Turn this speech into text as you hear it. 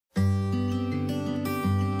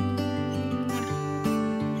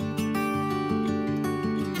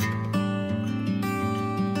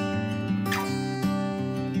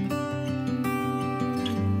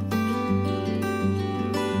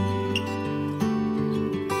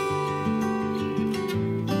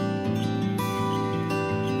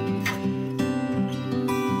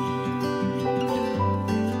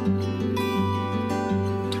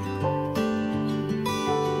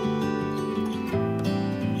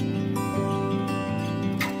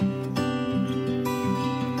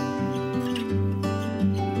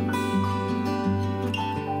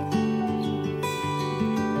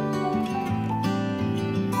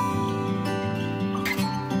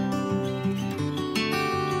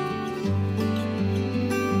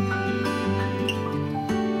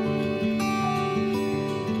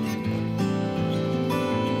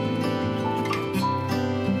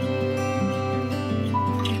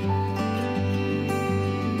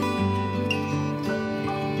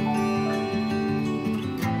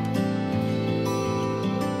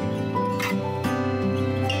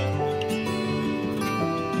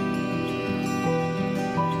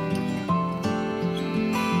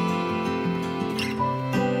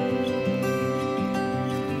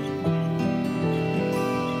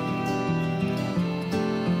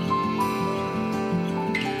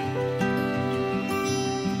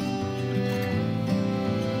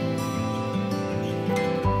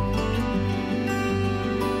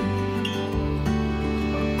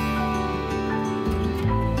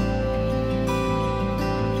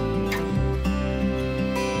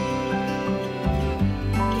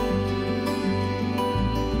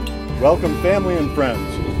Welcome family and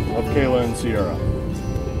friends of Kayla and Sierra.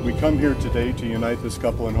 We come here today to unite this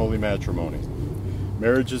couple in holy matrimony.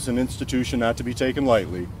 Marriage is an institution not to be taken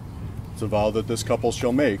lightly. It's a vow that this couple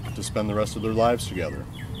shall make to spend the rest of their lives together.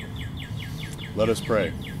 Let us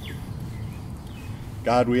pray.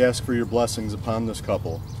 God, we ask for your blessings upon this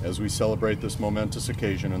couple as we celebrate this momentous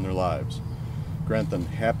occasion in their lives. Grant them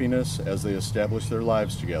happiness as they establish their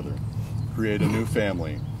lives together, create a new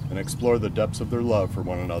family, and explore the depths of their love for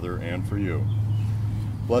one another and for you.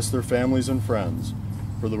 Bless their families and friends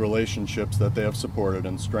for the relationships that they have supported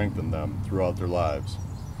and strengthened them throughout their lives.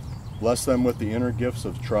 Bless them with the inner gifts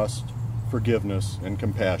of trust, forgiveness, and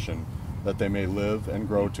compassion, that they may live and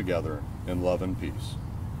grow together in love and peace.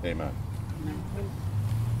 Amen. Amen.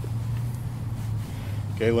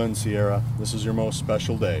 Kayla and Sierra, this is your most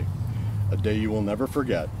special day, a day you will never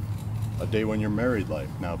forget, a day when your married life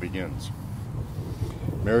now begins.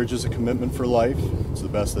 Marriage is a commitment for life. It's the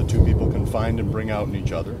best that two people can find and bring out in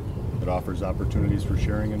each other. It offers opportunities for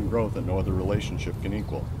sharing and growth that no other relationship can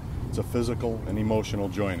equal. It's a physical and emotional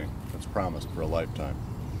joining that's promised for a lifetime.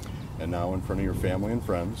 And now, in front of your family and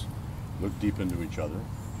friends, look deep into each other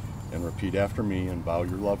and repeat after me and vow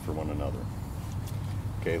your love for one another.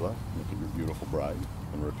 Kayla, look at your beautiful bride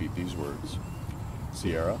and repeat these words.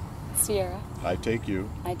 Sierra, Sierra, I take you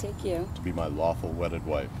to be my lawful wedded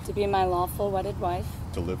wife,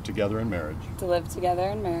 to live together in marriage,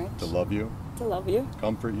 to love you,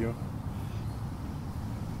 comfort you,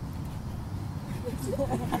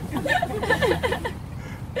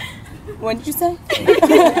 what did you say?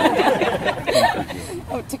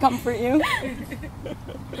 Oh, to comfort you,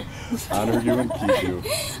 honor you and keep you,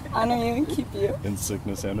 in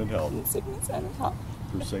sickness and in health,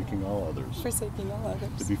 forsaking all others,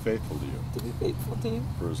 to be faithful to you,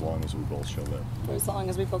 for as long as we both shall live.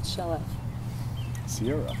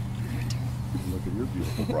 Sierra, look at your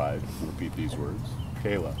beautiful bride and repeat these words.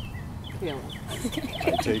 Kayla,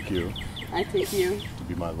 I take you to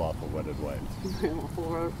be my lawful wedded wife,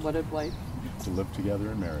 to live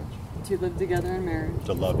together in marriage,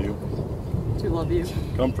 to love you,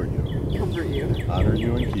 comfort you, honor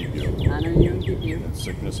you and keep you, in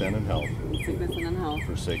sickness and in health,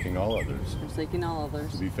 forsaking all others,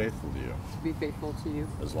 to be faithful to you,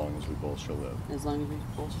 as long as we both shall live.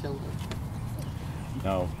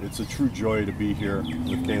 Now, it's a true joy to be here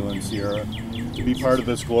with Kayla and Sierra, to be part of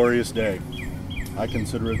this glorious day. I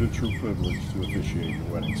consider it a true privilege to officiate your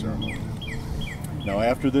wedding ceremony. Now,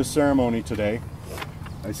 after this ceremony today,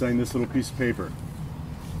 I sign this little piece of paper.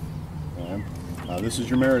 This is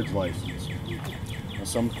your marriage license. Now,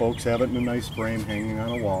 some folks have it in a nice frame hanging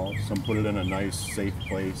on a wall. Some put it in a nice, safe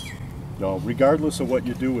place. Now, regardless of what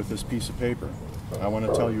you do with this piece of paper, I want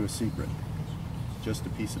to tell you a secret. Just a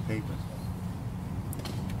piece of paper.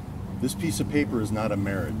 This piece of paper is not a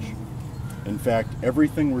marriage. In fact,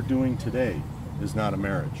 everything we're doing today is not a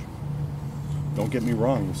marriage. Don't get me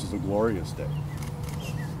wrong, this is a glorious day.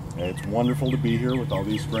 It's wonderful to be here with all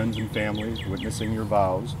these friends and families witnessing your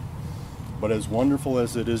vows. But as wonderful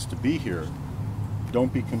as it is to be here,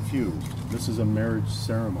 don't be confused. This is a marriage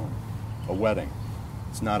ceremony, a wedding.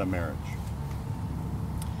 It's not a marriage.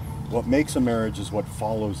 What makes a marriage is what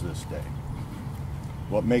follows this day.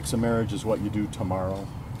 What makes a marriage is what you do tomorrow,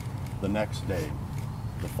 the next day,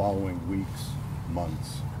 the following weeks,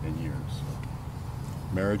 months, and years.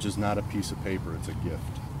 Marriage is not a piece of paper, it's a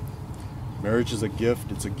gift. Marriage is a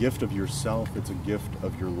gift. It's a gift of yourself. It's a gift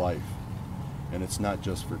of your life. And it's not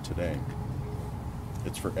just for today.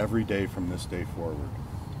 It's for every day from this day forward.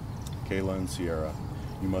 Kayla and Sierra,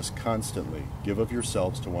 you must constantly give of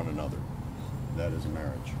yourselves to one another. That is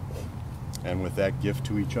marriage. And with that gift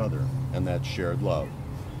to each other and that shared love,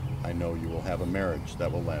 I know you will have a marriage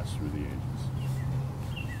that will last through the ages.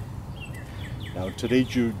 Now, today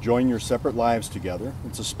you join your separate lives together.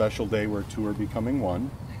 It's a special day where two are becoming one.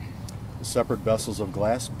 The separate vessels of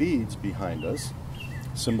glass beads behind us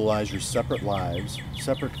symbolize your separate lives,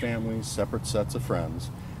 separate families, separate sets of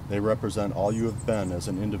friends. They represent all you have been as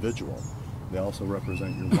an individual. They also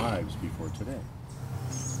represent your lives before today.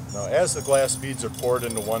 Now, as the glass beads are poured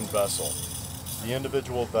into one vessel, the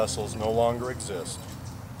individual vessels no longer exist.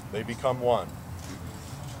 They become one.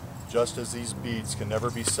 Just as these beads can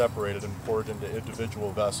never be separated and poured into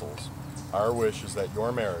individual vessels, our wish is that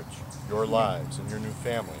your marriage, your lives, and your new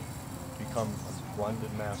family become a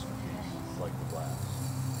blended masterpiece like the glass.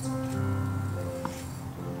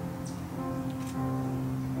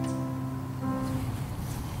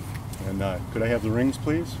 And could I have the rings,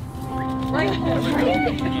 please?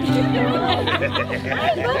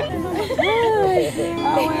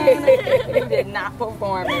 You did not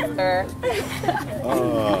perform, mister.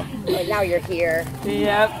 But now you're here.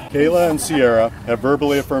 Yep. Kayla and Sierra have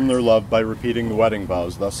verbally affirmed their love by repeating the wedding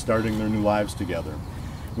vows, thus starting their new lives together.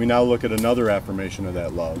 We now look at another affirmation of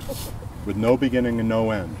that love. With no beginning and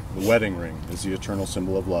no end, the wedding ring is the eternal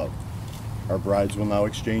symbol of love. Our brides will now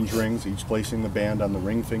exchange rings, each placing the band on the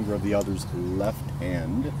ring finger of the other's left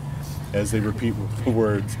hand as they repeat the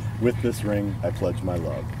words, "With this ring, I pledge my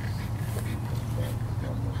love."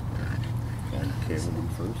 And Kayla, you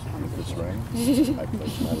first. With this ring, I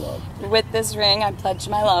pledge my love. With this ring, I pledge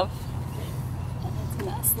my love. And it's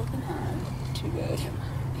nice looking on. Too good.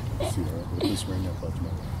 Sierra, with this ring, I pledge my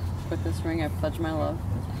love. With this ring, I pledge my love.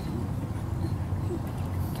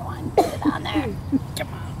 Come on, put it on there. Come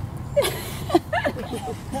on.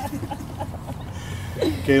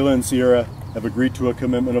 Kayla and Sierra have agreed to a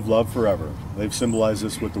commitment of love forever. They've symbolized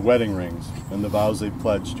this with the wedding rings and the vows they've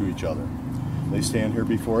pledged to each other. They stand here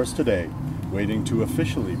before us today, waiting to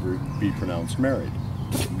officially be pronounced married.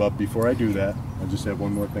 But before I do that, I just have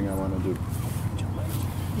one more thing I want to do.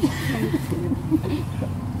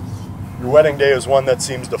 Your wedding day is one that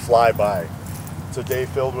seems to fly by. It's a day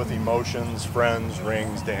filled with emotions, friends,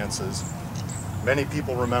 rings, dances. Many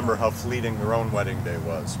people remember how fleeting their own wedding day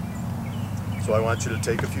was. So I want you to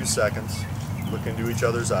take a few seconds, look into each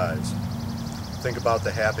other's eyes, think about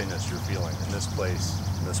the happiness you're feeling in this place,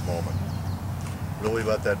 in this moment. Really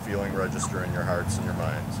let that feeling register in your hearts and your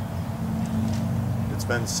minds. It's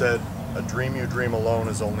been said, a dream you dream alone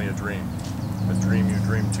is only a dream. A dream you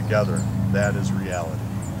dream together, that is reality.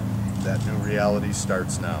 That new reality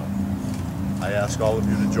starts now. I ask all of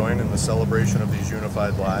you to join in the celebration of these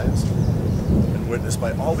unified lives. And witnessed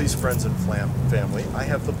by all these friends and family, I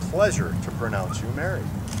have the pleasure to pronounce you married.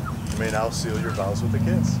 You may now seal your vows with a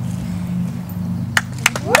kiss.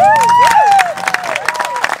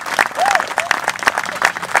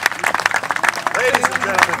 Ladies and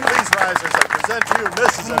gentlemen, please rise as I present to you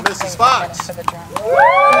Mrs. and Mrs. Fox.